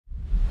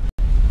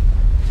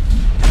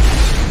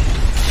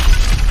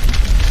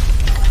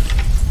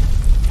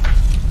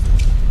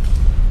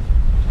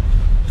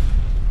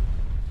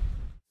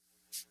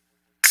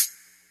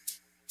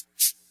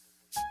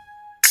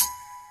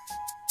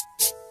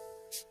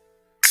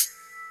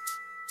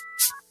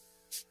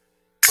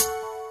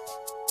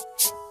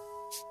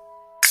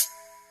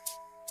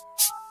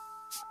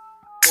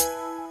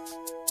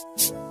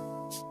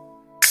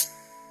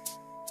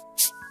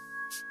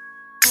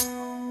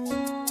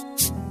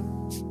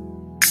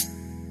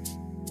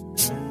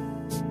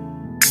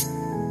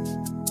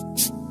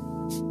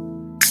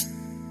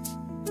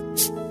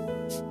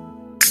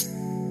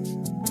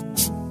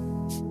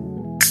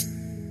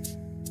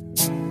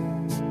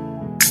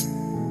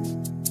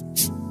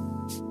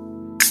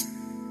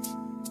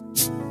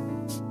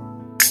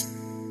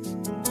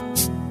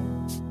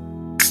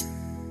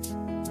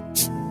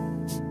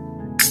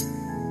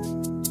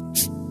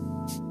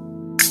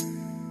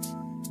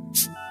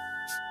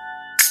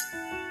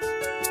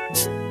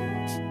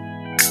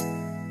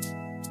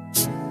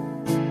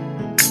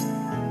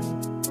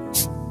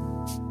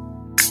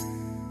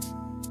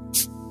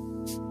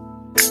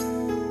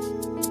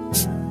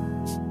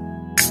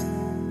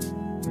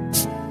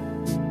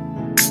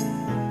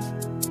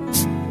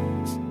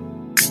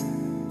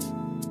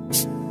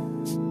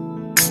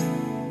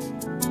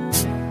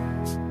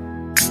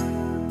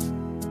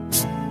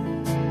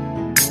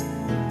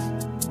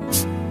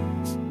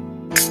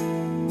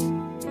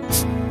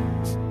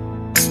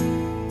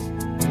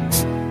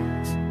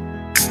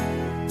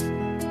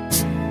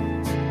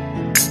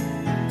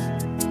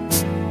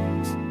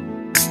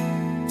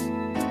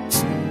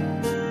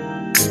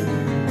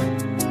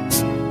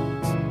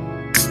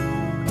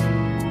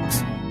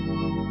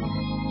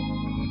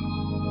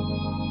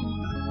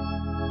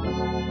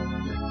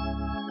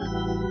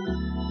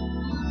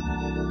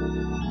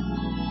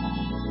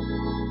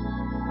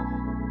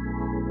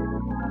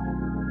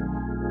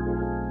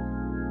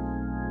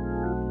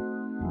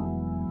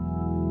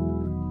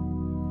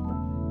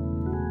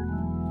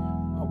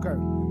Okay.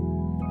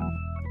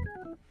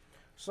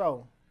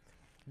 So,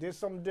 did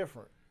something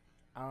different.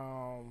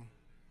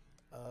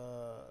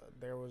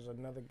 There was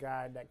another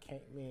guy that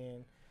came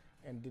in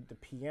and did the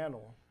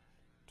piano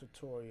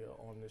tutorial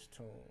on this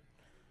tune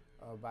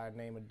by the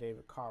name of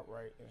David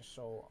Cartwright. And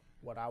so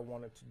what I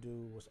wanted to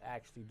do was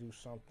actually do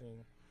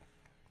something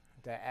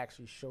that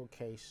actually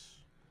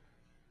showcased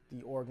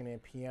the organ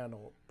and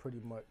piano pretty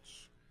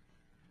much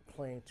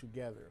playing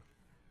together.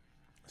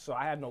 So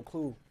I had no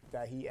clue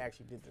that he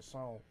actually did the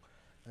song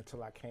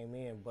until I came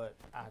in, but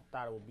I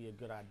thought it would be a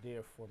good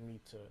idea for me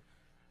to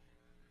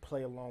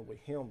play along with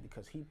him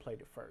because he played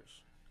it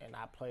first and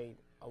I played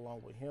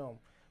along with him.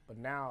 But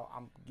now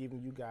I'm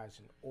giving you guys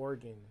an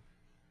organ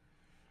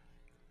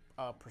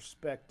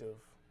perspective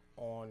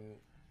on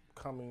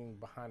coming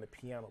behind a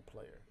piano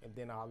player, and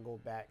then I'll go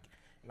back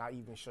and I'll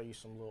even show you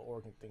some little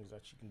organ things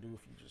that you can do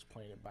if you're just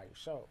playing it by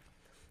yourself.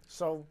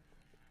 So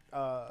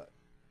the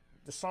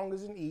song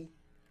is in E.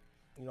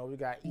 You know, we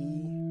got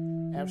E,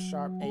 F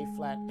sharp, A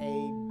flat,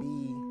 A,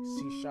 B,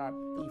 C sharp,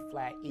 E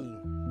flat, E.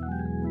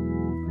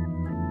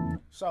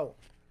 So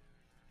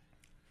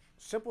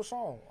simple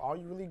song. All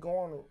you really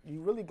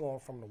going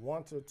from the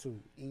 1 to the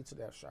 2, E to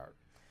the F sharp.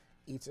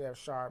 E to F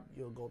sharp,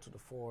 you'll go to the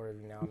 4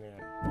 every now and then.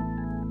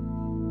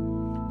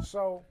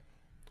 So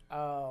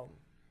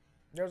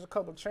there's a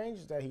couple of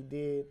changes that he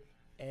did,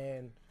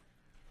 and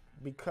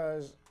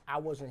because I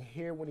wasn't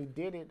here when he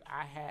did it,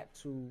 I had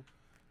to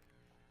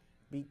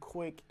be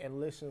quick and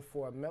listen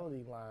for a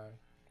melody line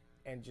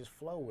and just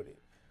flow with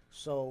it.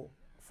 So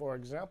for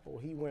example,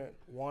 he went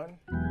 1,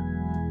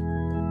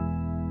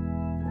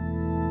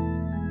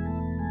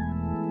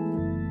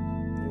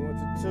 he went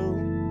to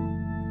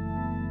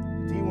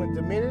 2, D went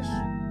diminished,